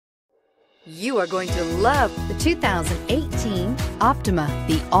You are going to love the 2018 Optima.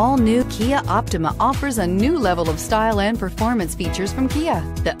 The all-new Kia Optima offers a new level of style and performance features from Kia.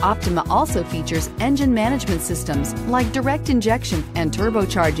 The Optima also features engine management systems like direct injection and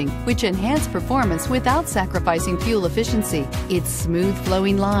turbocharging, which enhance performance without sacrificing fuel efficiency. Its smooth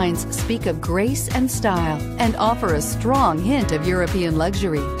flowing lines speak of grace and style and offer a strong hint of European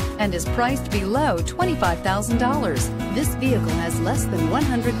luxury, and is priced below $25,000. This vehicle has less than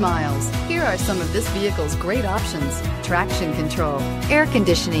 100 miles. Here are some of this vehicle's great options: traction control, air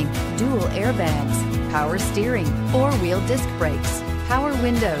conditioning, dual airbags, power steering, four-wheel disc brakes, power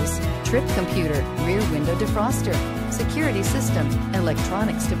windows, trip computer, rear window defroster, security system,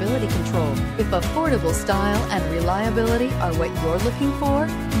 electronic stability control. If affordable style and reliability are what you're looking for,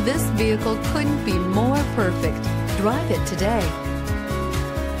 this vehicle couldn't be more perfect. Drive it today.